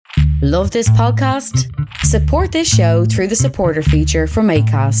Love this podcast? Support this show through the supporter feature from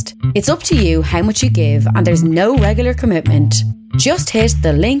Acast. It's up to you how much you give, and there's no regular commitment. Just hit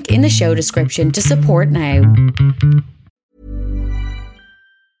the link in the show description to support now.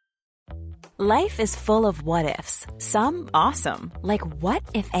 Life is full of what-ifs. Some awesome, like what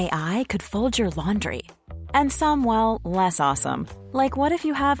if AI could fold your laundry? And some, well, less awesome, like what if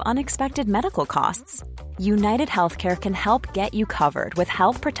you have unexpected medical costs? United Healthcare can help get you covered with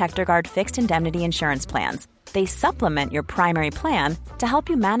Health Protector Guard fixed indemnity insurance plans. They supplement your primary plan to help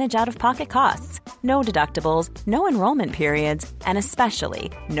you manage out-of-pocket costs. No deductibles, no enrollment periods, and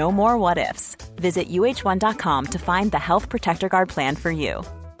especially no more what-ifs. Visit uh1.com to find the Health Protector Guard plan for you.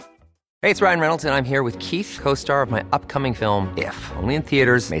 Hey, it's Ryan Reynolds, and I'm here with Keith, co-star of my upcoming film, If, only in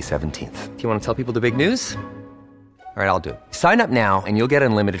theaters May 17th. Do you want to tell people the big news? All right, I'll do it. Sign up now and you'll get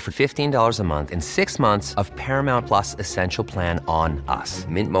unlimited for $15 a month and 6 months of Paramount Plus Essential Plan on us.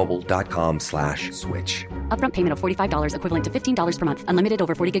 MintMobile.com/switch. Upfront payment of $45 equivalent to $15 per month. Unlimited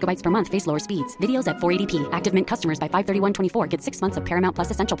over 40 gigabytes per month. Face lower speeds. Videos at 480p. Active Mint customers by 531.24 get 6 months of Paramount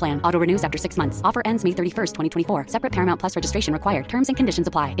Plus Essential Plan. Auto renews after 6 months. Offer ends May 31st, 2024. Separate Paramount Plus registration required. Terms and conditions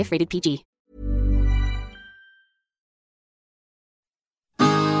apply if rated PG.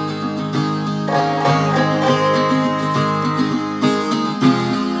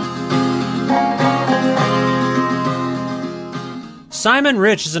 Simon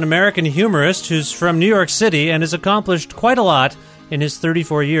Rich is an American humorist who's from New York City and has accomplished quite a lot in his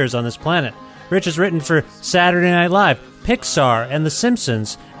 34 years on this planet. Rich has written for Saturday Night Live, Pixar, and The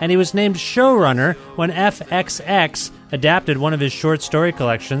Simpsons, and he was named showrunner when FXX adapted one of his short story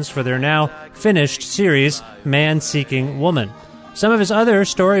collections for their now finished series, Man-Seeking Woman. Some of his other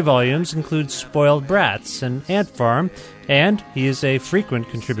story volumes include Spoiled Brats and Ant Farm, and he is a frequent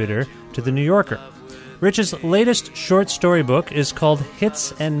contributor to The New Yorker. Rich's latest short story book is called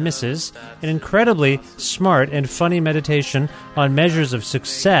Hits and Misses, an incredibly smart and funny meditation on measures of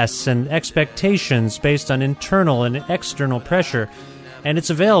success and expectations based on internal and external pressure, and it's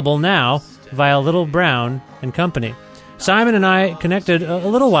available now via Little Brown and Company. Simon and I connected a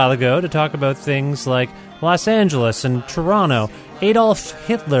little while ago to talk about things like Los Angeles and Toronto, Adolf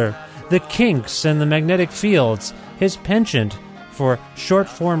Hitler, the Kinks and the magnetic fields, his penchant for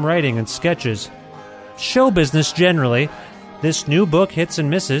short-form writing and sketches, show business generally, this new book, Hits and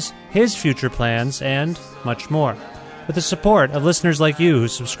Misses, his future plans, and much more. With the support of listeners like you who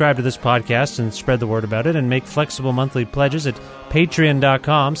subscribe to this podcast and spread the word about it and make flexible monthly pledges at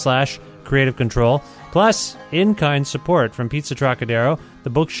patreon.com/Creative Control, plus in-kind support from Pizza Trocadero,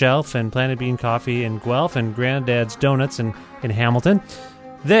 The Bookshelf, and Planet Bean Coffee in Guelph, and Granddad's Donuts in Hamilton.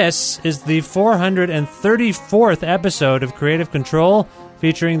 This is the 434th episode of Creative Control,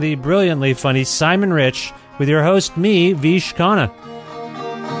 featuring the brilliantly funny Simon Rich, with your host, me, Vish Khanna.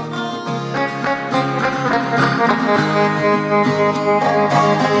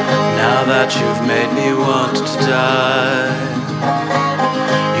 Now that you've made me want to die,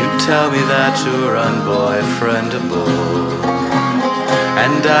 you tell me that you're unboyfriendable,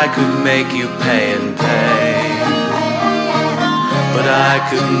 and I could make you pay and pay, but I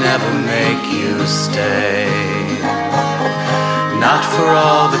could never make you stay. Not for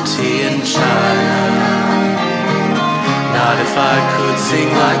all the tea in China, not if I could sing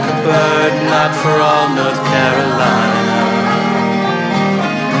like a bird, not for all North Carolina,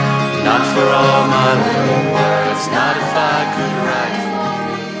 not for all my little words, not if I could write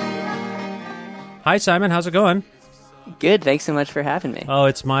for you. Hi, Simon. How's it going? Good. Thanks so much for having me. Oh,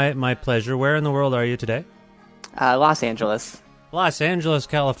 it's my pleasure. Where in the world are you today? Los Angeles. Los Angeles,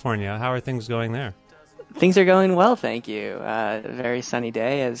 California. How are things going there? Things are going well, thank you. Very sunny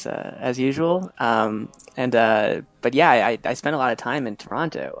day as usual. But yeah, I spent a lot of time in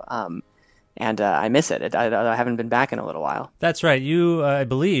Toronto, and I miss it. I haven't been back in a little while. That's right. You, I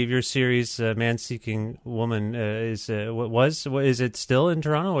believe, your series Man-Seeking Woman is it still in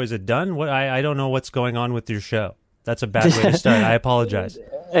Toronto, or is it done? What I don't know what's going on with your show. That's a bad way to start. I apologize.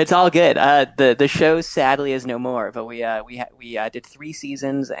 It's all good. The show sadly is no more, but we did 3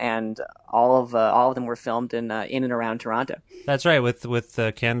 seasons, and all of them were filmed in and around Toronto. That's right, with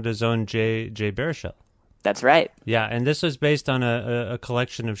Canada's own Jay Baruchel. That's right. Yeah, and this was based on a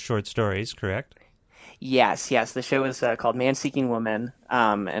collection of short stories, correct? Yes. The show was called Man-Seeking Woman,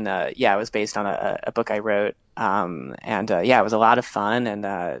 it was based on a book I wrote, it was a lot of fun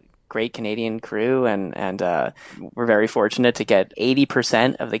and great Canadian crew, and we're very fortunate to get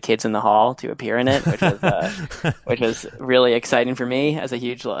 80% of the kids in the hall to appear in it, which was really exciting for me as a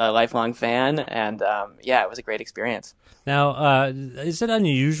huge lifelong fan, and it was a great experience. Now, is it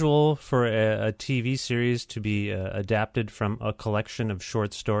unusual for a TV series to be adapted from a collection of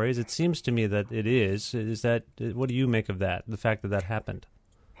short stories? It seems to me that it is. What do you make of that, the fact that happened?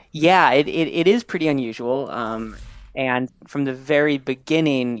 Yeah, it is pretty unusual. And from the very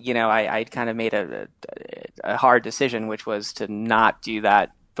beginning, I kind of made a hard decision, which was to not do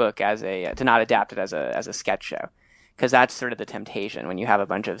that book to not adapt it as a sketch show. Because that's sort of the temptation when you have a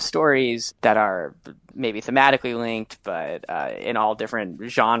bunch of stories that are maybe thematically linked, but in all different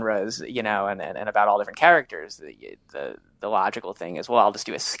genres, and about all different characters. The logical thing is, well, I'll just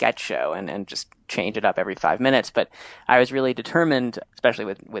do a sketch show and just change it up every 5 minutes. But I was really determined, especially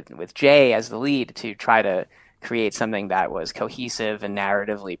with Jay as the lead, to try to create something that was cohesive and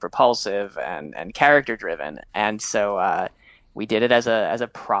narratively propulsive and character driven. And so we did it as a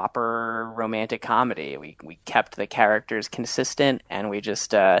proper romantic comedy. We kept the characters consistent, and we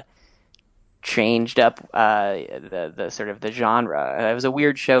just changed up the sort of the genre. It was a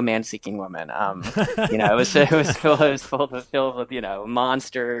weird show, Man Seeking Woman. It was filled with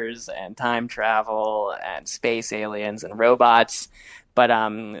monsters and time travel and space aliens and robots. But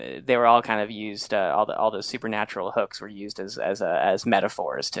they were all kind of used. All the supernatural hooks were used as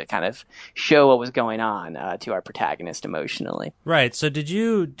metaphors to kind of show what was going on to our protagonist emotionally. Right. So, did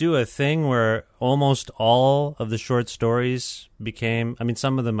you do a thing where almost all of the short stories became? I mean,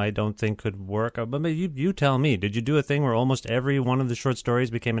 some of them I don't think could work. But you tell me. Did you do a thing where almost every one of the short stories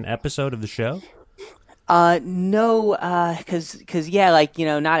became an episode of the show? No, because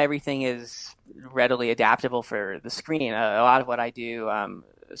not everything is readily adaptable for the screen. A lot of what I do,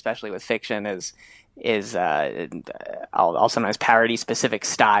 especially with fiction, is I'll sometimes parody specific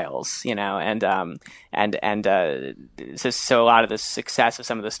styles, so a lot of the success of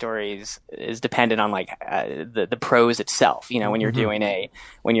some of the stories is dependent on the prose itself. When you're doing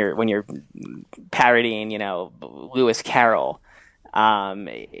when you're parodying, Lewis Carroll,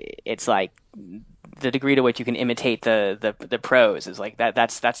 it's like the degree to which you can imitate the prose is like that.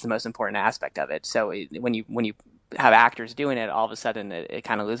 That's the most important aspect of it. So when you have actors doing it, all of a sudden it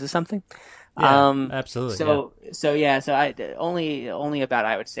kind of loses something. Yeah, absolutely. So I only about,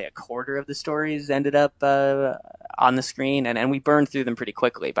 I would say, a quarter of the stories ended up on the screen, and we burned through them pretty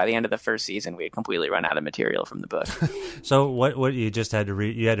quickly. By the end of the first season, we had completely run out of material from the book. So what you just had to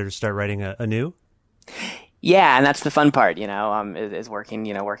you had to start writing anew? Yeah, and that's the fun part, is working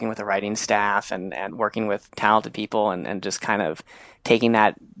with a writing staff and working with talented people and just kind of taking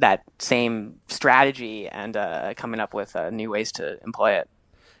that same strategy and coming up with new ways to employ it.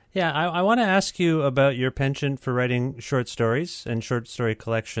 Yeah, I want to ask you about your penchant for writing short stories and short story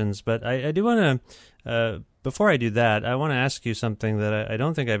collections, but I do want to, before I do that, I want to ask you something that I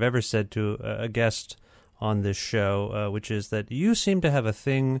don't think I've ever said to a guest on this show, which is that you seem to have a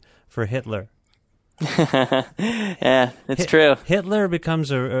thing for Hitler. Yeah, it's true. Hitler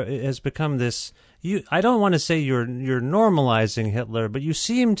has become this. I don't want to say you're normalizing Hitler, but you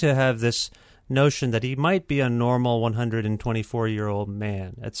seem to have this notion that he might be a normal 124-year-old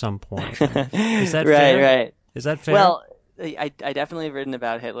man at some point. Is that fair? Right. Is that fair? Well, I definitely have written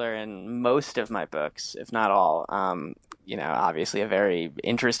about Hitler in most of my books, if not all. Obviously a very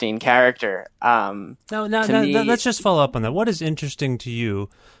interesting character. No, let's just follow up on that. What is interesting to you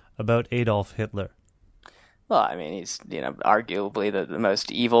about Adolf Hitler? Well, I mean, he's arguably the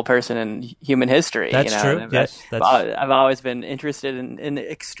most evil person in human history. That's true. Yes, I've always been interested in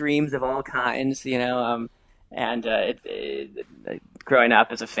extremes of all kinds. Growing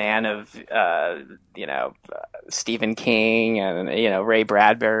up as a fan of Stephen King and Ray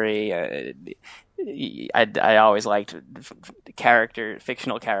Bradbury. I always liked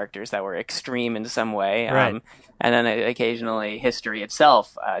fictional characters that were extreme in some way. Right. And then occasionally history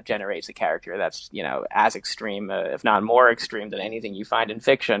itself generates a character that's, as extreme, if not more extreme than anything you find in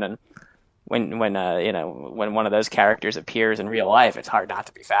fiction. And when one of those characters appears in real life, it's hard not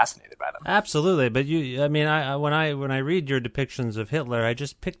to be fascinated by them. Absolutely. But when I read your depictions of Hitler, I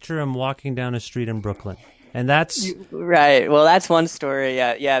just picture him walking down a street in Brooklyn. And that's right. Well, that's one story.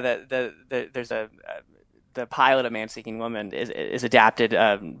 There's the pilot of Man Seeking Woman is adapted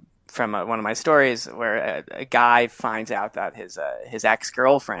from one of my stories, where a guy finds out that his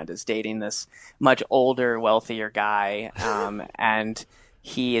ex-girlfriend is dating this much older, wealthier guy, and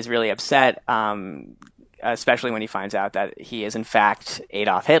he is really upset especially when he finds out that he is in fact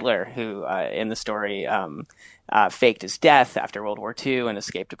Adolf Hitler, who in the story faked his death after World War II and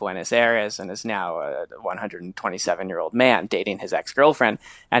escaped to Buenos Aires and is now a 127-year-old man dating his ex-girlfriend.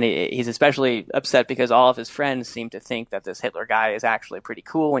 And he's especially upset because all of his friends seem to think that this Hitler guy is actually pretty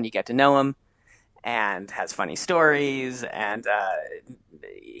cool when you get to know him and has funny stories, and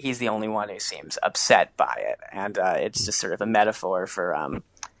he's the only one who seems upset by it. And it's just sort of a metaphor for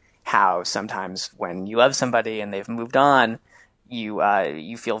how sometimes when you love somebody and they've moved on,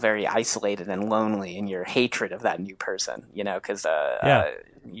 you feel very isolated and lonely in your hatred of that new person, because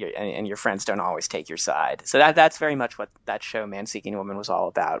your friends don't always take your side. So that's very much what that show, Man Seeking Woman, was all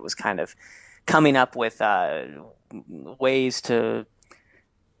about. It was kind of coming up with ways to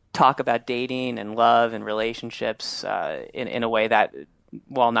talk about dating and love and relationships in a way that,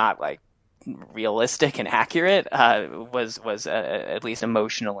 while not like realistic and accurate, was at least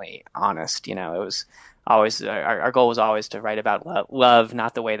emotionally honest. It was always our goal was always to write about love,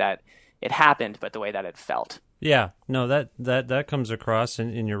 not the way that it happened, but the way that it felt. Yeah, no, that comes across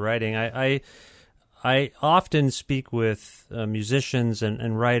in your writing. I often speak with musicians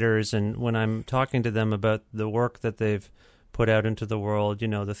and writers, and when I'm talking to them about the work that they've put out into the world,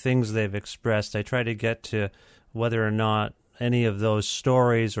 the things they've expressed, I try to get to whether or not any of those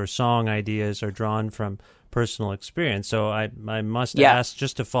stories or song ideas are drawn from personal experience. So I must ask,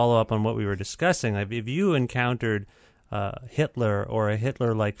 just to follow up on what we were discussing, have you encountered Hitler or a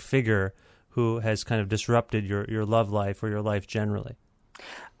Hitler-like figure who has kind of disrupted your love life or your life generally?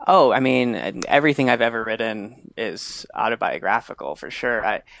 Oh, I mean, everything I've ever written is autobiographical, for sure.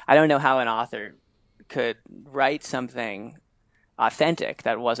 I don't know how an author could write something authentic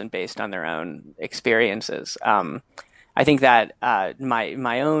that wasn't based on their own experiences. I think that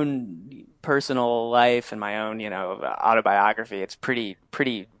my own personal life and my own, autobiography, it's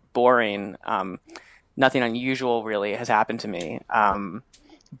pretty boring. Nothing unusual really has happened to me.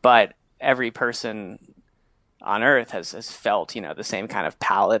 But every person on Earth has felt, the same kind of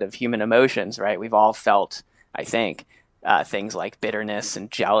palette of human emotions, right? We've all felt, I think, things like bitterness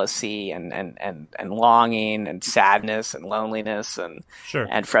and jealousy and longing and sadness and loneliness and sure.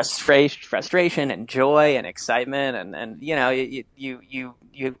 and frustration and joy and excitement and you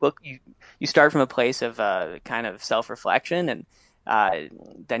start from a place of kind of self-reflection, and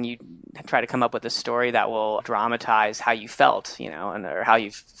then you try to come up with a story that will dramatize how you felt, or how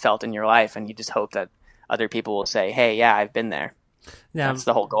you felt in your life, and you just hope that other people will say, "Hey, yeah, I've been there." Now, that's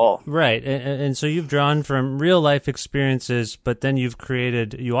the whole goal. Right. And so you've drawn from real life experiences, but then you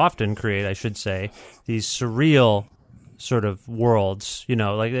often create, I should say, these surreal sort of worlds,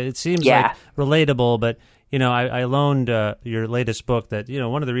 like it seems like relatable, but, I loaned your latest book that,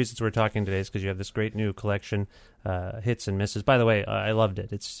 one of the reasons we're talking today is because you have this great new collection, Hits and Misses. By the way, I loved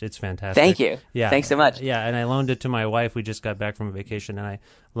it. It's fantastic. Thank you. Yeah. Thanks so much. Yeah, and I loaned it to my wife. We just got back from a vacation, and I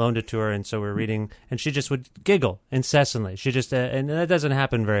loaned it to her, and so we're reading, and she just would giggle incessantly. She just, and that doesn't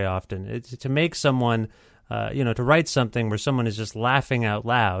happen very often. To make someone, to write something where someone is just laughing out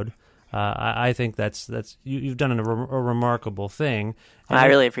loud, I think that's you've done a remarkable thing. And I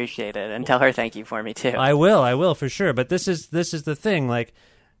really appreciate it, and tell her thank you for me too. I will for sure. But this is the thing. Like,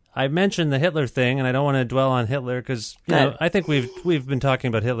 I mentioned the Hitler thing, and I don't want to dwell on Hitler because I think we've been talking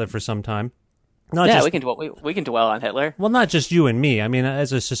about Hitler for some time. We can dwell on Hitler. Well, not just you and me. I mean,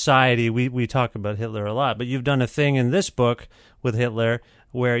 as a society, we talk about Hitler a lot. But you've done a thing in this book with Hitler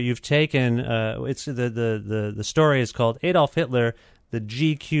where you've taken it's the story is called Adolf Hitler, the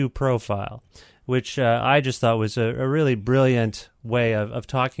GQ Profile, which I just thought was a really brilliant way of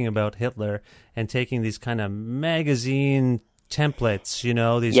talking about Hitler and taking these kind of magazine templates,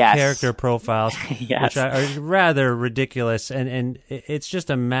 these character profiles, which are rather ridiculous, and it's just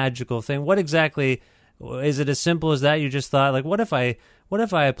a magical thing. What exactly is it? As simple as that? You just thought, like, what if I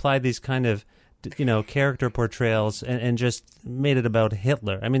applied these kind of character portrayals and just made it about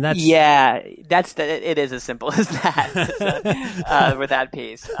Hitler? I mean, it is as simple as that with that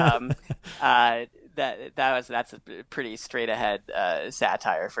piece. That's a pretty straight ahead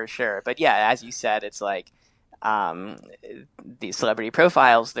satire for sure. But yeah, as you said, it's like these celebrity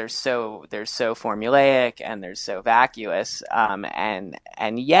profiles, they're so formulaic and they're so vacuous,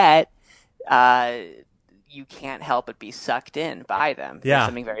 and yet you can't help but be sucked in by them. Yeah.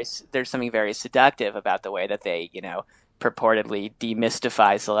 There's something very seductive about the way that they, purportedly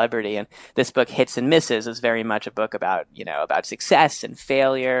demystify celebrity. And this book, Hits and Misses, is very much a book about, about success and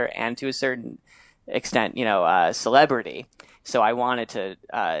failure and, to a certain extent, celebrity. So I wanted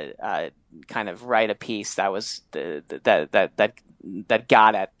to kind of write a piece that was that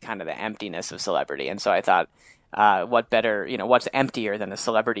got at kind of the emptiness of celebrity. And so I thought, what better, what's emptier than a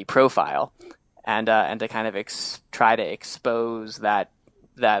celebrity profile? and to kind of try to expose that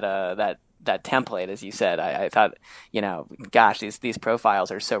template, as you said. I thought, gosh, these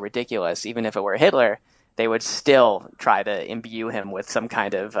profiles are so ridiculous. Even if it were Hitler, they would still try to imbue him with some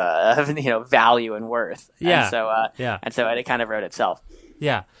kind of value and worth. Yeah. And so it kind of wrote itself.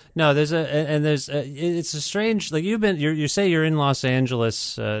 Yeah. No, it's a strange, like you say you're in Los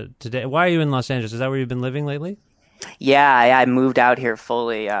Angeles today. Why are you in Los Angeles? Is that where you've been living lately? Yeah, I moved out here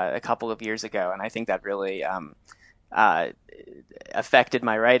fully a couple of years ago, and I think that really affected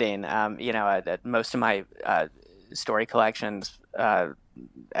my writing. Most of my story collections,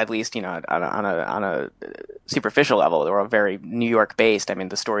 at least on a superficial level, they were very New York based. I mean,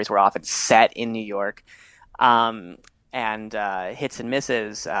 the stories were often set in New York, and hits and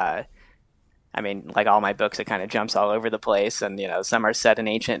misses. Like all my books, it kind of jumps all over the place, and some are set in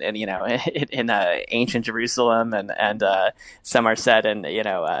ancient Jerusalem, and some are set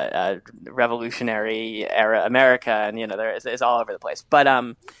in Revolutionary era America, and it's all over the place. But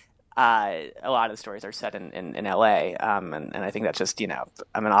a lot of the stories are set in L.A., and I think that's just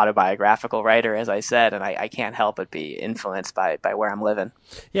I'm an autobiographical writer, as I said, and I can't help but be influenced by where I'm living.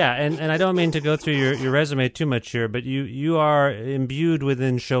 Yeah, and I don't mean to go through your resume too much here, but you are imbued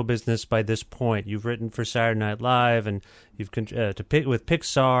within show business by this point. You've written for Saturday Night Live, and you've with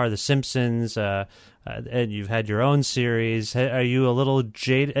Pixar, The Simpsons, and you've had your own series. Are you a little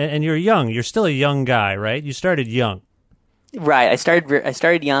jaded? And you're young. You're still a young guy, right? You started young. Right. I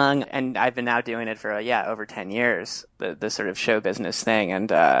started young, and I've been now doing it for over 10 years. The sort of show business thing. And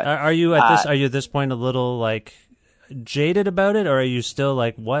are you at this point a little like jaded about it, or are you still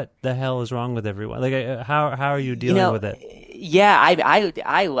like, what the hell is wrong with everyone? Like, how are you dealing with it? Yeah,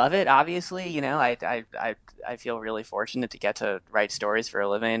 I love it. Obviously, I feel really fortunate to get to write stories for a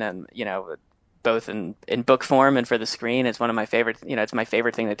living, and both in book form and for the screen. It's one of my favorite, it's my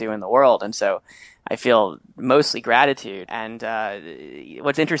favorite thing to do in the world. And so I feel mostly gratitude. And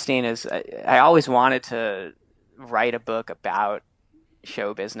what's interesting is I always wanted to write a book about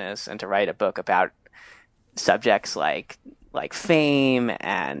show business, and to write a book about subjects like fame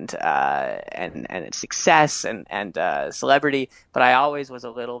and success and celebrity. But I always was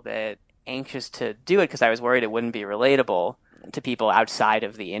a little bit anxious to do it because I was worried it wouldn't be relatable to people outside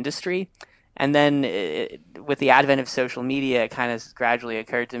of the industry. And then with the advent of social media, it kind of gradually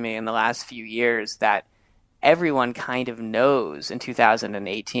occurred to me in the last few years that everyone kind of knows in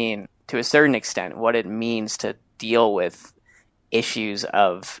 2018, to a certain extent, what it means to deal with issues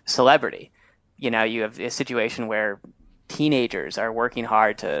of celebrity. You have a situation where teenagers are working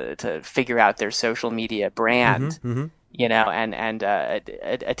hard to figure out their social media brand, and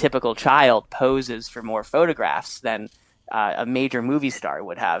a typical child poses for more photographs than a major movie star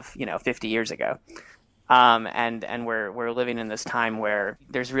would have, 50 years ago. And we're living in this time where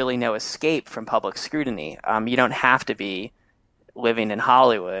there's really no escape from public scrutiny. You don't have to be living in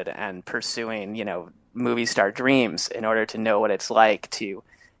Hollywood and pursuing, movie star dreams in order to know what it's like to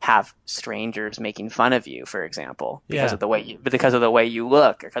have strangers making fun of you, for example, because of the way you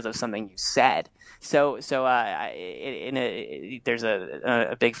look, or because of something you said. So there's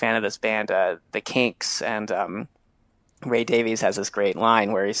a big fan of this band, the Kinks, and Ray Davies has this great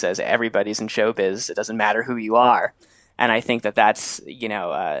line where he says, "Everybody's in showbiz. It doesn't matter who you are." And I think that's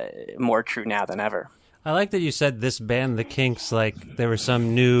more true now than ever. I like that you said this band, the Kinks, like they were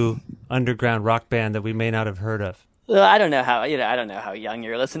some new underground rock band that we may not have heard of. Well, I don't know how young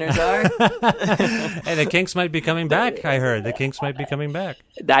your listeners are. Hey, the Kinks might be coming back. I heard the Kinks might be coming back.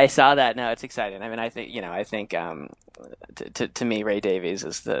 I saw that. No, it's exciting. I mean, I think to me, Ray Davies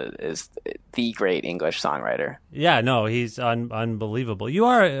is the great English songwriter. Yeah, no, he's unbelievable. You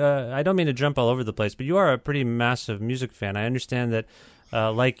are. I don't mean to jump all over the place, but you are a pretty massive music fan. I understand that.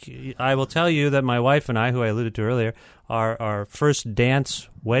 Like I will tell you that my wife and I, who I alluded to earlier, our first dance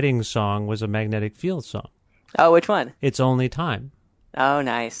wedding song was a Magnetic Fields song. Oh, which one? It's Only Time. Oh,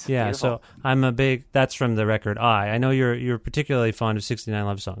 nice. Yeah, Beautiful. So I'm a big. That's from the record I know you're particularly fond of 69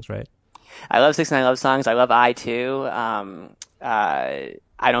 Love Songs, right? I love 69 Love Songs. I love I too.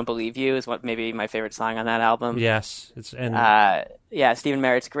 I Don't Believe You is maybe my favorite song on that album. Yes, Stephen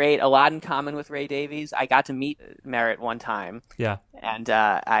Merritt's great. A lot in common with Ray Davies. I got to meet Merritt one time. Yeah, and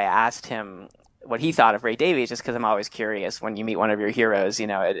I asked him what he thought of Ray Davies, just because I'm always curious when you meet one of your heroes.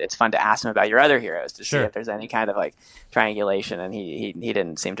 It's fun to ask him about your other heroes to see if there's any kind of like triangulation. And he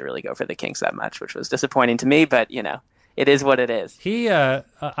didn't seem to really go for the Kinks that much, which was disappointing to me. But it is what it is.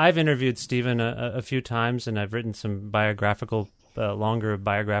 I've interviewed Stephen a few times, and I've written some longer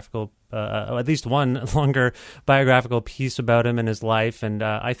biographical, at least one longer biographical piece about him and his life. And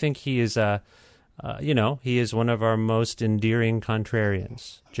I think he is he is one of our most endearing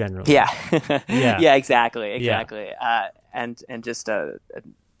contrarians, generally. Yeah. Yeah. Yeah, exactly. And just a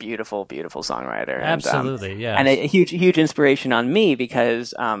beautiful, beautiful songwriter. Absolutely, yeah. And a huge, huge inspiration on me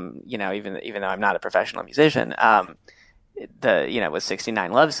because, even though I'm not a professional musician, with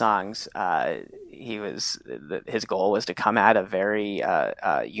 69 Love Songs, his goal was to come at a very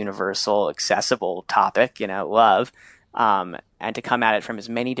universal, accessible topic, love, and to come at it from as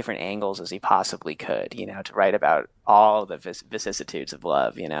many different angles as he possibly could, to write about all the vicissitudes of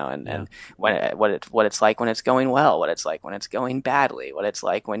love, and what it's like when it's going well, what it's like when it's going badly, what it's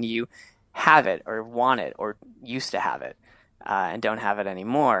like when you have it or want it or used to have it. And don't have it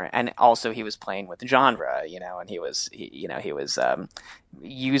anymore. And also he was playing with genre, and he was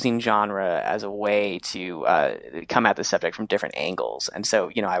using genre as a way to come at the subject from different angles. And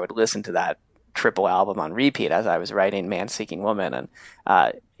so, I would listen to that triple album on repeat as I was writing Man Seeking Woman, and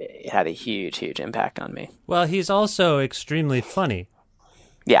it had a huge, huge impact on me. Well, he's also extremely funny.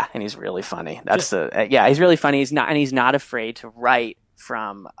 Yeah, and he's really funny. He's really funny. He's not afraid to write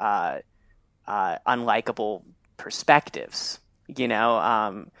from unlikable perspectives, and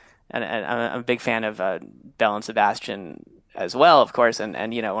I'm a big fan of Belle and Sebastian as well, of course. And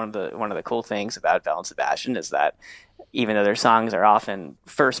one of the cool things about Belle and Sebastian is that even though their songs are often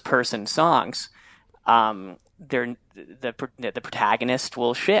first person songs, the protagonist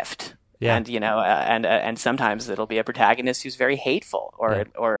will shift. Yeah. And sometimes it'll be a protagonist who's very hateful or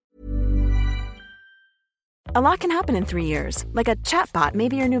A lot can happen in 3 years, like a chatbot may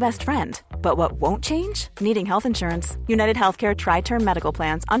be your new best friend. But what won't change? Needing health insurance. United Healthcare Tri-Term Medical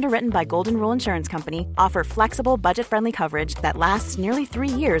Plans, underwritten by Golden Rule Insurance Company, offer flexible, budget-friendly coverage that lasts nearly 3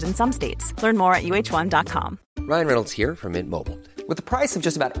 years in some states. Learn more at uh1.com. Ryan Reynolds here from Mint Mobile. With the price of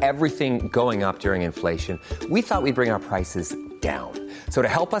just about everything going up during inflation, we thought we'd bring our prices down. So to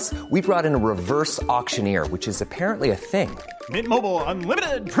help us, we brought in a reverse auctioneer, which is apparently a thing. Mint Mobile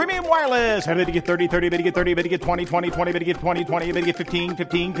Unlimited Premium Wireless. How to get 30, 30, bit to get 30, bit to get 20, 20, 20, bit to get 20, 20, bit to get 15,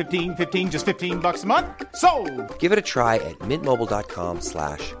 15, 15, 15, just $15 a month? Sold! Give it a try at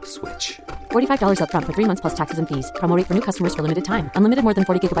mintmobile.com/switch. $45 up front for 3 months plus taxes and fees. Promo rate for new customers for limited time. Unlimited more than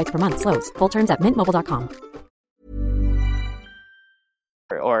 40 gigabytes per month. Slows full terms at mintmobile.com.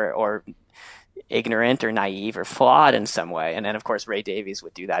 Or ignorant or naive or flawed in some way. And then, of course, Ray Davies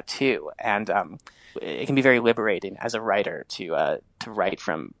would do that too. And it can be very liberating as a writer to write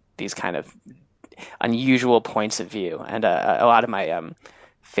from these kind of unusual points of view. And a lot of my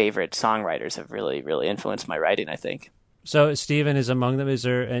favorite songwriters have really, really influenced my writing, I think. So Stephen is among them. Is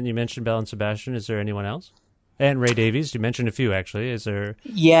there, and you mentioned Belle and Sebastian, is there anyone else? And Ray Davies, you mentioned a few actually. Is there?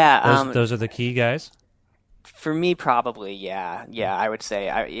 Yeah. Those are the key guys? For me, probably, yeah. I would say,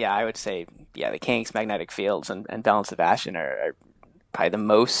 the Kinks, Magnetic Fields, and Belle and Sebastian are probably the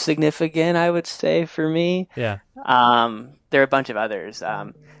most significant, I would say, for me. Yeah. There are a bunch of others.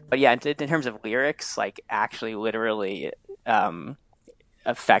 But yeah, in terms of lyrics, like actually literally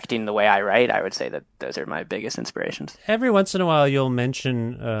affecting the way I write, I would say that those are my biggest inspirations. Every once in a while, you'll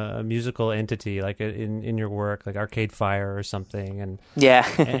mention a musical entity, like in your work, like Arcade Fire or something, and yeah,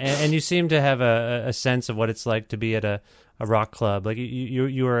 and you seem to have a sense of what it's like to be at a rock club. Like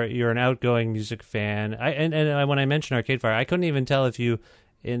you're an outgoing music fan. And when I mention Arcade Fire, I couldn't even tell if you,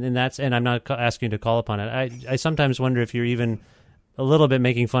 and I'm not asking you to call upon it. I sometimes wonder if you're even a little bit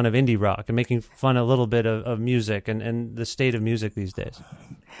making fun of indie rock and making fun a little bit of music and the state of music these days.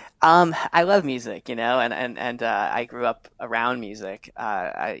 I love music, and I grew up around music.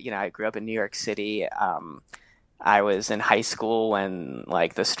 I grew up in New York City. I was in high school when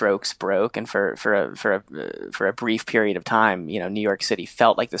like the Strokes broke, and for a brief period of time, New York City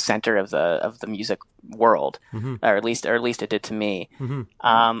felt like the center of the music world, mm-hmm. or at least it did to me. Mm-hmm.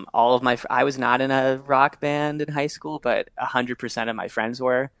 I was not in a rock band in high school, but 100% of my friends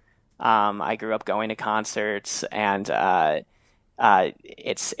were. I grew up going to concerts, and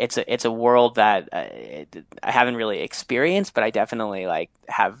it's a world that I haven't really experienced, but I definitely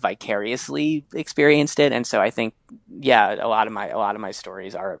have vicariously experienced it. And so I think, a lot of my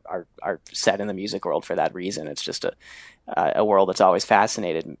stories are set in the music world for that reason. It's just a world that's always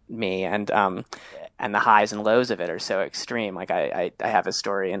fascinated me, and the highs and lows of it are so extreme. Like I have a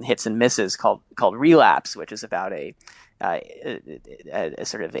story in Hits and Misses called Relapse, which is about a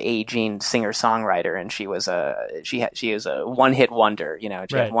sort of aging singer-songwriter, and she is a one-hit wonder. She right.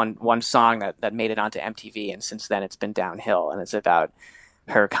 had one song that made it onto MTV, and since then it's been downhill. And it's about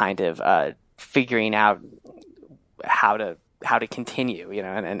her kind of figuring out how to continue,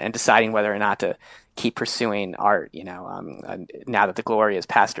 and deciding whether or not to keep pursuing art, now that the glory has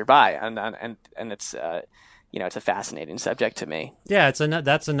passed her by, and it's it's a fascinating subject to me. Yeah,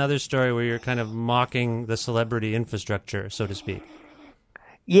 that's another story where you're kind of mocking the celebrity infrastructure, so to speak.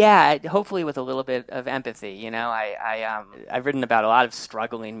 Yeah, hopefully with a little bit of empathy. I've written about a lot of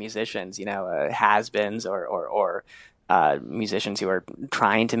struggling musicians, has-beens or musicians who are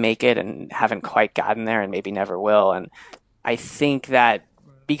trying to make it and haven't quite gotten there and maybe never will. And I think that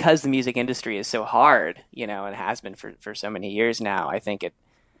because the music industry is so hard, and has been for so many years now, I think it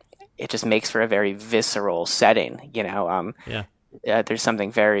just makes for a very visceral setting. There's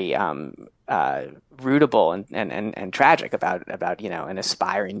something very rootable and tragic about an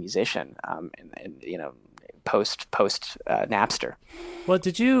aspiring musician post Napster. Well,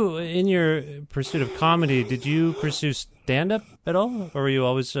 did you, in your pursuit of comedy, did you pursue stand-up at all, or were you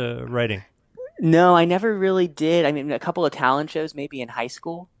always writing? No, I never really did. I mean, a couple of talent shows maybe in high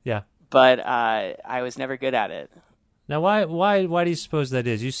school. Yeah, but I was never good at it. Now, why do you suppose that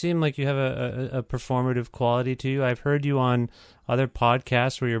is? You seem like you have a performative quality to you. I've heard you on other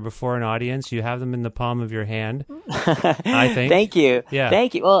podcasts where you're before an audience. You have them in the palm of your hand, I think. Thank you. Yeah.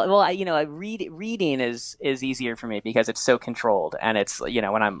 Thank you. Well, reading is easier for me because it's so controlled, and it's when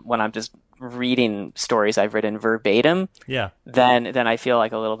I'm just reading stories I've written verbatim. Yeah. Then I feel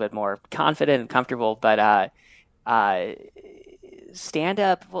like a little bit more confident and comfortable. But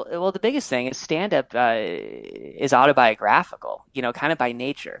stand-up, well, the biggest thing is stand-up is autobiographical, kind of by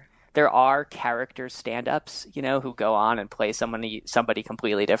nature. There are character stand-ups, who go on and play somebody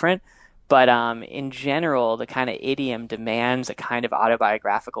completely different. But in general, the kind of idiom demands a kind of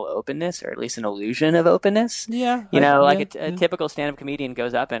autobiographical openness, or at least an illusion of openness. Yeah. A typical stand-up comedian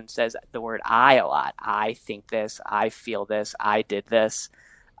goes up and says the word I a lot. I think this, I feel this, I did this.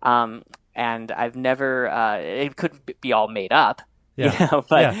 And I've never, it could be all made up. Yeah.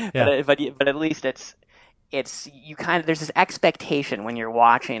 But at least it's you kind of, there's this expectation when you're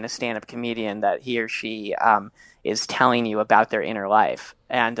watching a stand-up comedian that he or she is telling you about their inner life,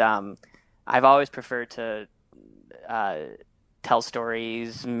 and I've always preferred to tell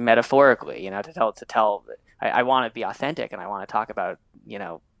stories metaphorically. To tell. I want to be authentic, and I want to talk about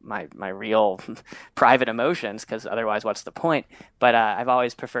my real private emotions, because otherwise, what's the point? But I've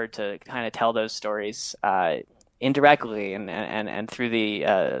always preferred to kind of tell those stories indirectly and through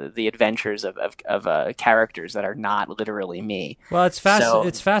the adventures of characters that are not literally me. Well, it's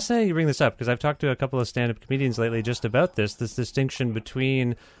fascinating you bring this up, because I've talked to a couple of stand-up comedians lately just about this distinction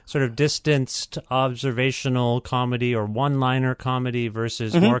between sort of distanced observational comedy or one-liner comedy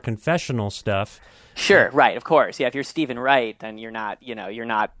versus more confessional stuff. Sure, right, of course. Yeah, if you're Stephen Wright, then you're not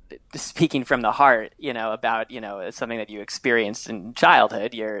speaking from the heart, about, something that you experienced in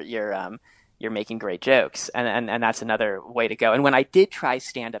childhood. You're making great jokes, and that's another way to go. And when I did try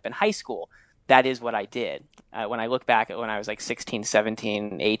stand-up in high school, that is what I did. When I look back at when I was like 16,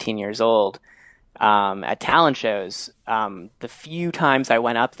 17, 18 years old, at talent shows, the few times I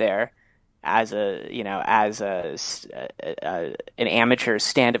went up there as an amateur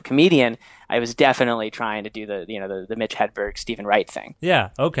stand-up comedian, I was definitely trying to do the Mitch Hedberg, Stephen Wright thing. Yeah,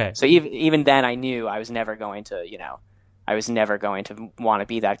 okay. So even then I knew I was never going to, I was never going to want to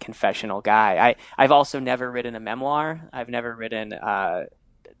be that confessional guy. I've also never written a memoir. I've never written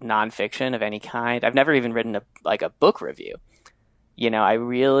nonfiction of any kind. I've never even written a book review. I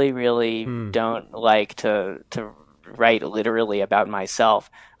really, really don't like to write literally about myself.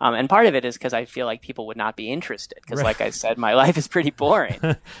 And part of it is because I feel like people would not be interested. Because, right. Like I said, my life is pretty boring.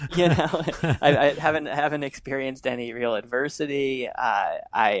 I haven't experienced any real adversity.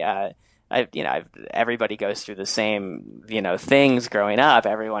 Everybody goes through the same, things growing up.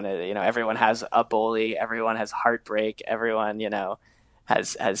 Everyone has a bully. Everyone has heartbreak. Everyone,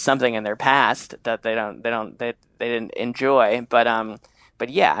 has something in their past that they didn't enjoy. But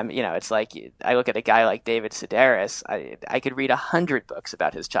yeah, it's like I look at a guy like David Sedaris. I could read 100 books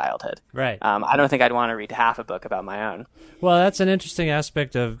about his childhood. Right. I don't think I'd want to read half a book about my own. Well, that's an interesting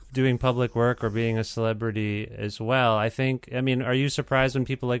aspect of doing public work or being a celebrity as well. I mean, are you surprised when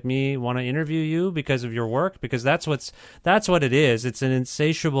people like me want to interview you because of your work? Because that's what it is. It's an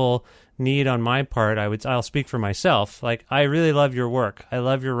insatiable need on my part. I'll speak for myself. Like, I really love your work. I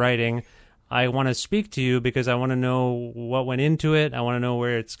love your writing. I want to speak to you because I want to know what went into it. I want to know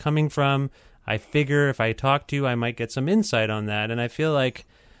where it's coming from. I figure if I talk to you, I might get some insight on that. And I feel like,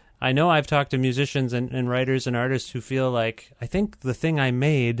 I know I've talked to musicians and writers and artists who feel like, I think the thing I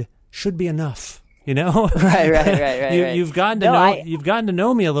made should be enough. Right. You've gotten to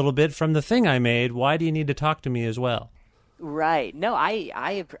know me a little bit from the thing I made. Why do you need to talk to me as well? Right. No,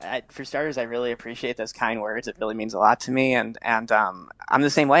 I for starters, I really appreciate those kind words. It really means a lot to me, and I'm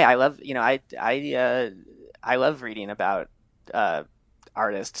the same way. I love, I love reading about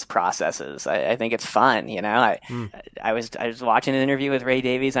artists' processes. I think it's fun, you know. I was watching an interview with Ray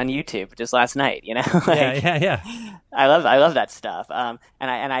Davies on YouTube just last night, you know. Yeah. I love that stuff. I'm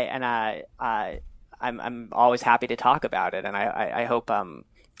always happy to talk about it, and I hope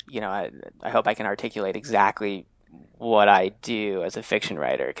I hope I can articulate exactly what I do as a fiction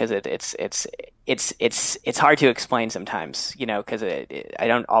writer, because it's hard to explain sometimes, you know, because I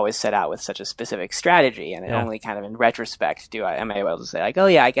don't always set out with such a specific strategy, and only kind of in retrospect am I able to say, like, oh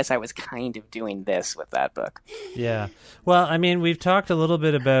yeah, I guess I was kind of doing this with that book. Yeah. Well, I mean, we've talked a little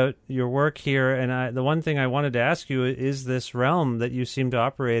bit about your work here, and the one thing I wanted to ask you is this realm that you seem to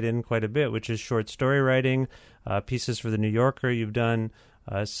operate in quite a bit, which is short story writing, pieces for The New Yorker. You've done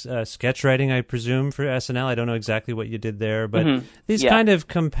sketch writing, I presume, for SNL. I don't know exactly what you did there, but these kind of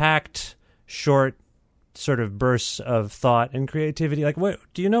compact, short sort of bursts of thought and creativity. Like, what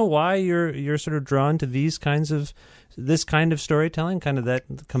do you know why you're sort of drawn to this kind of storytelling, kind of that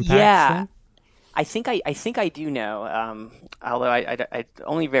compact thing? I think I do know. Although I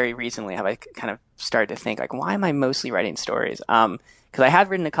only very recently have I kind of started to think, like, why am I mostly writing stories? Because I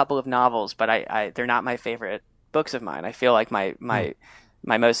have written a couple of novels, but they're not my favorite books of mine. I feel like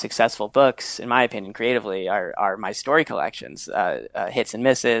my most successful books, in my opinion, creatively, are my story collections, Hits and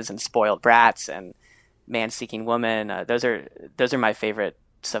Misses and Spoiled Brats and Man-Seeking Woman. Those are my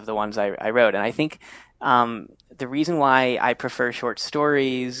favorites of the ones I wrote. And I think the reason why I prefer short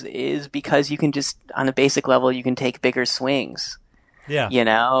stories is because you can just, on a basic level, you can take bigger swings. Yeah. You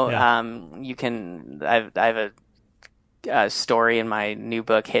know, you can. I have a story in my new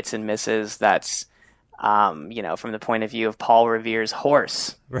book, Hits and Misses, that's you know, from the point of view of Paul Revere's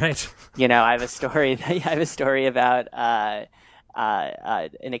horse. Right. You know, I have a story about a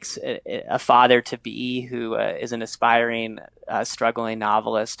father-to-be who is an aspiring, struggling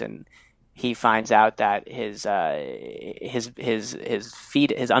novelist, and he finds out that his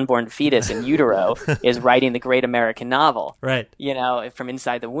unborn fetus in utero is writing the great American novel. Right. You know, from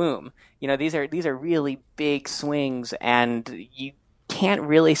inside the womb. You know, these are really big swings, and you can't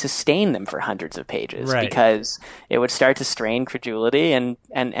really sustain them for hundreds of pages, because it would start to strain credulity and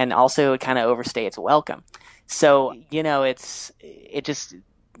also kind of overstay its welcome. So, you know, it just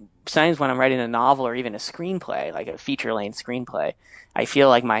sometimes when I'm writing a novel or even a screenplay, like a feature-length screenplay, I feel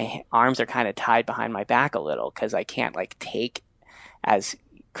like my arms are kind of tied behind my back a little, because I can't like take as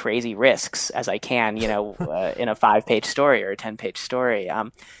crazy risks as I can, you know, in a 5-page story or a 10-page story.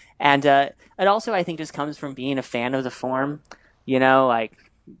 And it also, I think, just comes from being a fan of the form. You know, like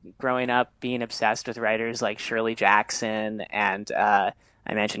growing up being obsessed with writers like Shirley Jackson and I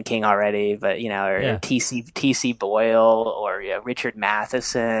mentioned King already, but, you know, or T.C. Boyle or Richard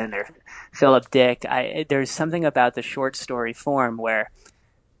Matheson or Philip Dick. There's something about the short story form where,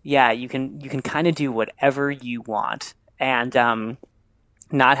 you can kind of do whatever you want and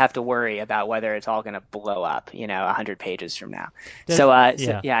not have to worry about whether it's all going to blow up, you know, 100 pages from now.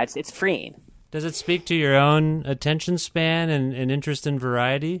 It's freeing. Does it speak to your own attention span and interest in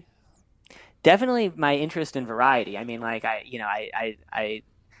variety? Definitely my interest in variety. I mean, like I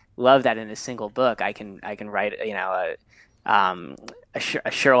love that in a single book I can write, you know, a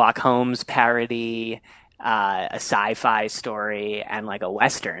Sherlock Holmes parody, a sci-fi story, and like a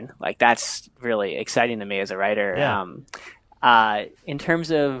Western. Like that's really exciting to me as a writer. Yeah. In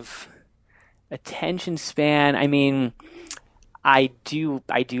terms of attention span, I mean, I do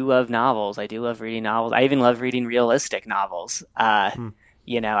love novels. I do love reading novels. I even love reading realistic novels.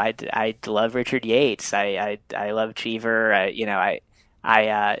 You know, I love Richard Yates. I love Cheever. You know,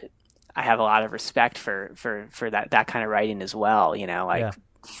 I have a lot of respect for that kind of writing as well. You know, like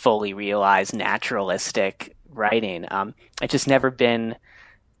fully realized naturalistic writing. It's just never been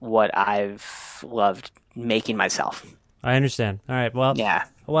what I've loved making myself. I understand. All right. Well,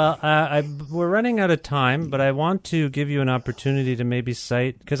 Well, we're running out of time, but I want to give you an opportunity to maybe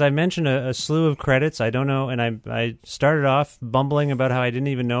cite, because I mentioned a slew of credits. I don't know, and I started off bumbling about how I didn't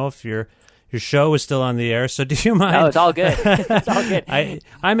even know if your show was still on the air. So do you mind? Oh, it's all good. It's all good.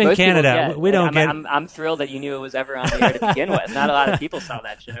 I'm in Canada. People, we don't get. I'm thrilled that you knew it was ever on the air to begin with. Not a lot of people saw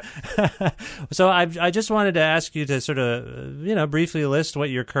that show. So I just wanted to ask you to sort of briefly list what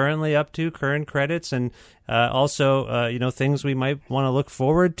you're currently up to, current credits, and also things we might want to look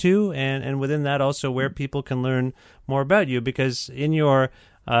forward to, and within that also where people can learn more about you, because in your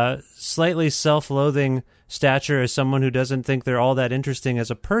slightly self-loathing stature as someone who doesn't think they're all that interesting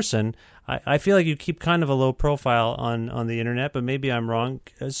as a person, I feel like you keep kind of a low profile on the internet, but maybe I'm wrong.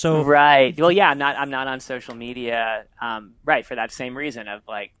 So right. Well, yeah, I'm not on social media. Right, for that same reason of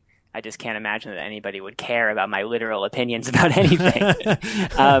like, I just can't imagine that anybody would care about my literal opinions about anything.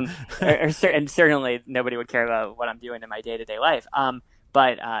 And certainly nobody would care about what I'm doing in my day-to-day life.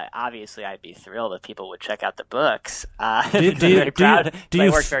 But obviously, I'd be thrilled if people would check out the books. I'm I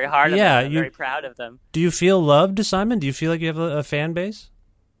worked very hard on them. I'm very proud of them. Do you feel loved, Simon? Do you feel like you have a fan base?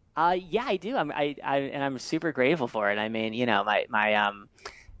 Yeah, I do. I'm super grateful for it. I mean,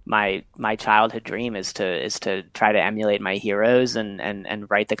 my childhood dream is to try to emulate my heroes and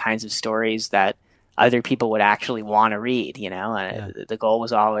write the kinds of stories that other people would actually want to read. The goal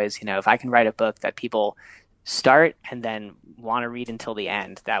was always, if I can write a book that people start and then want to read until the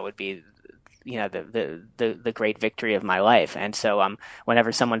end, that would be the great victory of my life. And so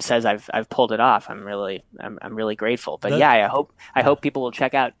whenever someone says I've pulled it off, I'm really grateful. But I hope people will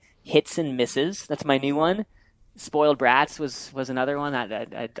check out Hits and Misses. That's my new one. Spoiled Brats was another one.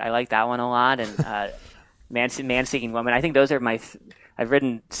 I like that one a lot. And Man-Seeking Woman. I think those are I've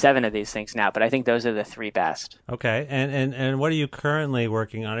written 7 of these things now, but I think those are the 3 best. Okay. And what are you currently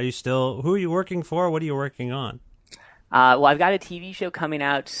working on? Who are you working for? What are you working on? Well, I've got a TV show coming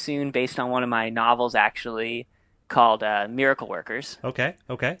out soon based on one of my novels, actually, called Miracle Workers. Okay.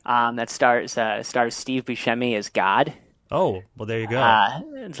 That stars Steve Buscemi as God. Oh, well, there you go.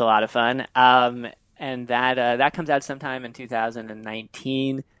 It's a lot of fun. And that comes out sometime in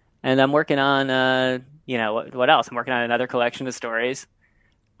 2019. And I'm working on, what else? I'm working on another collection of stories.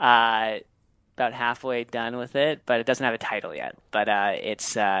 About halfway done with it, but it doesn't have a title yet. But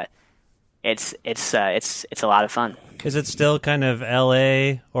it's a lot of fun. Is it still kind of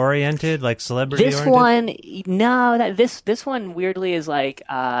LA oriented, like celebrity oriented? This one weirdly is like,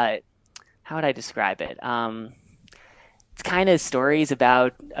 how would I describe it? It's kind of stories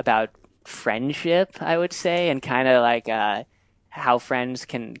about friendship, I would say, and kind of like how friends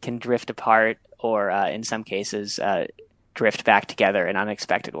can drift apart, or in some cases drift back together in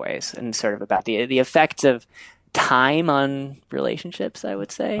unexpected ways, and sort of about the effects of time on relationships, I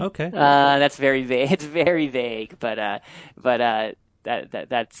would say. Okay. That's very vague. It's very vague, but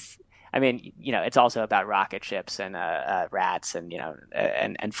that's. I mean, it's also about rocket ships and rats and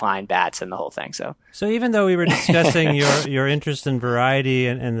and flying bats and the whole thing. So even though we were discussing your interest in variety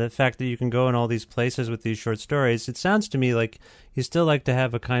and the fact that you can go in all these places with these short stories, it sounds to me like you still like to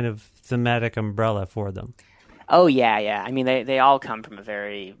have a kind of thematic umbrella for them. Oh yeah. I mean, they all come from a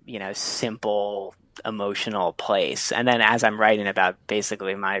very simple, emotional place, and then as I'm writing about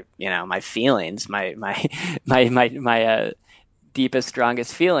basically my my feelings, my deepest,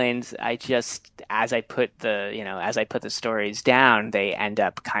 strongest feelings, I just, as I put the stories down, they end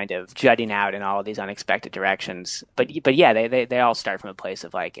up kind of jutting out in all of these unexpected directions. But yeah, they all start from a place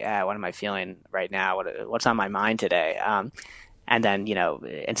of like, what am I feeling right now? What's on my mind today? And then,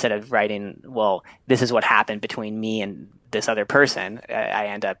 instead of writing, well, this is what happened between me and this other person, I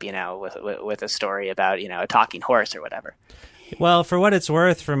end up, with a story about, a talking horse or whatever. Well, for what it's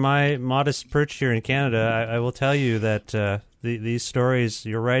worth, from my modest perch here in Canada, I will tell you that these stories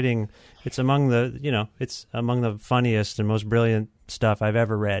you're writing, it's among the funniest and most brilliant stuff I've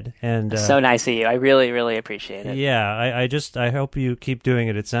ever read. And so nice of you. I really, really appreciate it. Yeah, I hope you keep doing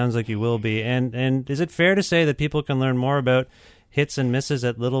it. It sounds like you will be. And is it fair to say that people can learn more about Hits and Misses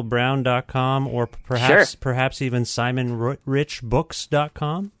at littlebrown.com or perhaps even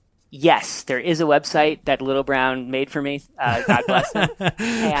simonrichbooks.com? Yes, there is a website that Little Brown made for me. God bless them.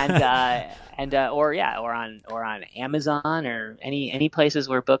 Or on Amazon or any places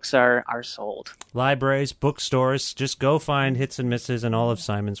where books are sold. Libraries, bookstores. Just go find Hits and Misses and all of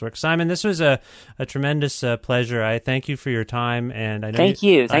Simon's work. Simon, this was a tremendous pleasure. I thank you for your time, and I know. Thank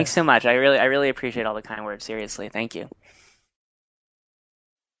you. Thanks so much. I really appreciate all the kind words. Seriously, thank you.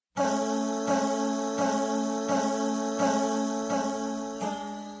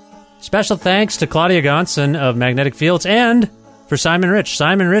 Special thanks to Claudia Gonson of Magnetic Fields and for Simon Rich.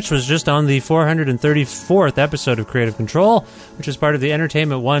 Simon Rich was just on the 434th episode of Creative Control, which is part of the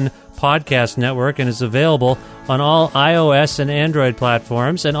Entertainment One podcast network and is available on all iOS and Android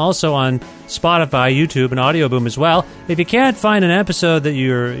platforms and also on Spotify, YouTube, and Audio Boom as well. If you can't find an episode that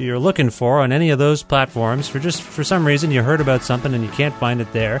you're looking for on any of those platforms, for some reason you heard about something and you can't find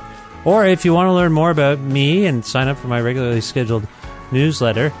it there, or if you want to learn more about me and sign up for my regularly scheduled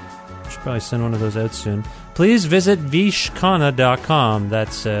newsletter, I should probably send one of those out soon, please visit vishkhanna.com.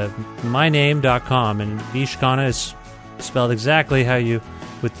 That's myname.com, and Vishkhanna is spelled exactly how you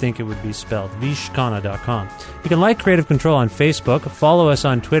would think it would be spelled, vishkhanna.com. You can like Creative Control on Facebook, follow us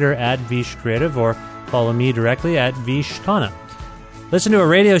on Twitter at vishcreative, or follow me directly at vishkhanna. Listen to a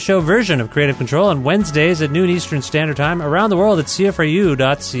radio show version of Creative Control on Wednesdays at noon Eastern Standard Time around the world at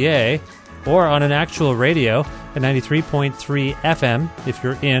CFRU.ca, or on an actual radio at 93.3 FM if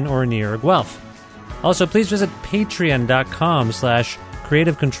you're in or near Guelph. Also, please visit patreon.com/Creative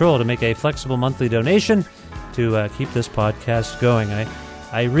Creative Control to make a flexible monthly donation to keep this podcast going.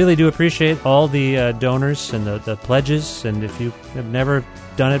 I really do appreciate all the donors and the pledges, and if you have never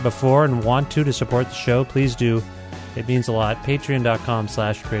done it before and want to support the show, please do. It means a lot.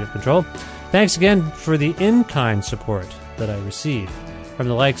 Patreon.com/Creative Control. Thanks again for the in-kind support that I received from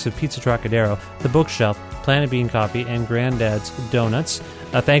the likes of Pizza Trocadero, The Bookshelf, Planet Bean Coffee, and Granddad's Donuts.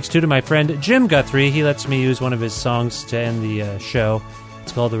 Thanks to my friend Jim Guthrie. He lets me use one of his songs to end the show.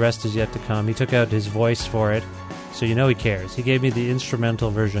 It's called The Rest Is Yet to Come. He took out his voice for it, so you know he cares. He gave me the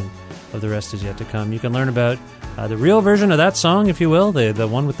instrumental version of The Rest Is Yet to Come. You can learn about the real version of that song, if you will, the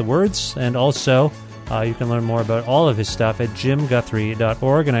one with the words, and also you can learn more about all of his stuff at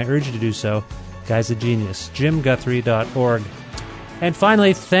jimguthrie.org, and I urge you to do so. Guy's a genius. jimguthrie.org. And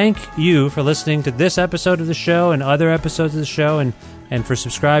finally, thank you for listening to this episode of the show and other episodes of the show, and for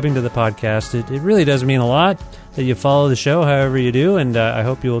subscribing to the podcast. It really does mean a lot that you follow the show however you do, and I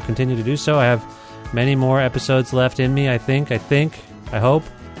hope you will continue to do so. I have many more episodes left in me, I hope.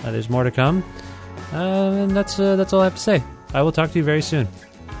 There's more to come. And that's all I have to say. I will talk to you very soon.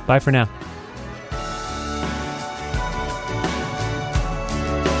 Bye for now.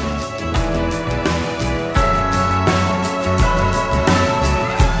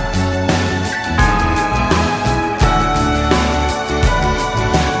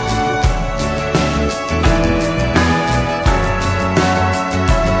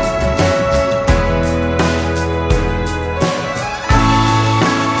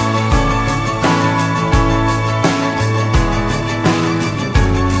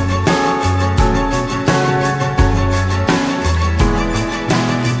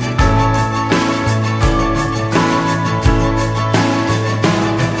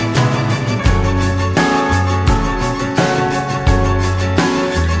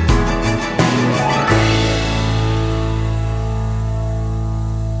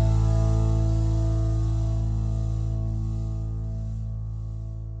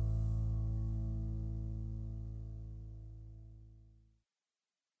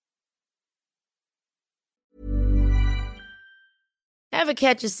 Ever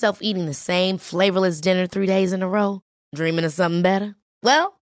catch yourself eating the same flavorless dinner 3 days in a row? Dreaming of something better?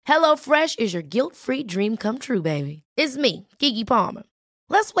 Well, HelloFresh is your guilt-free dream come true, baby. It's me, Keke Palmer.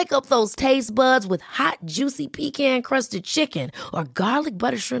 Let's wake up those taste buds with hot, juicy pecan-crusted chicken or garlic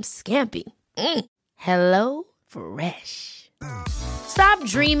butter shrimp scampi. Hello Fresh. Stop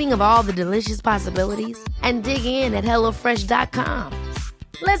dreaming of all the delicious possibilities and dig in at HelloFresh.com.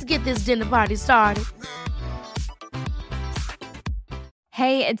 Let's get this dinner party started.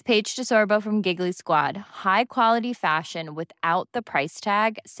 Hey, it's Paige DeSorbo from Giggly Squad. High quality fashion without the price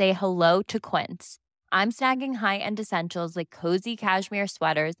tag. Say hello to Quince. I'm snagging high-end essentials like cozy cashmere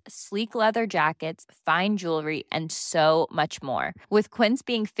sweaters, sleek leather jackets, fine jewelry, and so much more. With Quince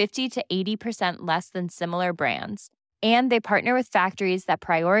being 50 to 80% less than similar brands. And they partner with factories that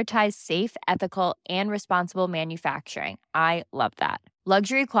prioritize safe, ethical, and responsible manufacturing. I love that.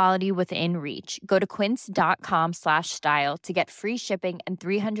 Luxury quality within reach. Go to quince.com/style to get free shipping and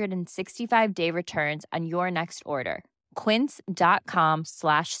 365-day returns on your next order.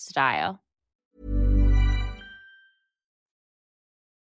 Quince.com/style.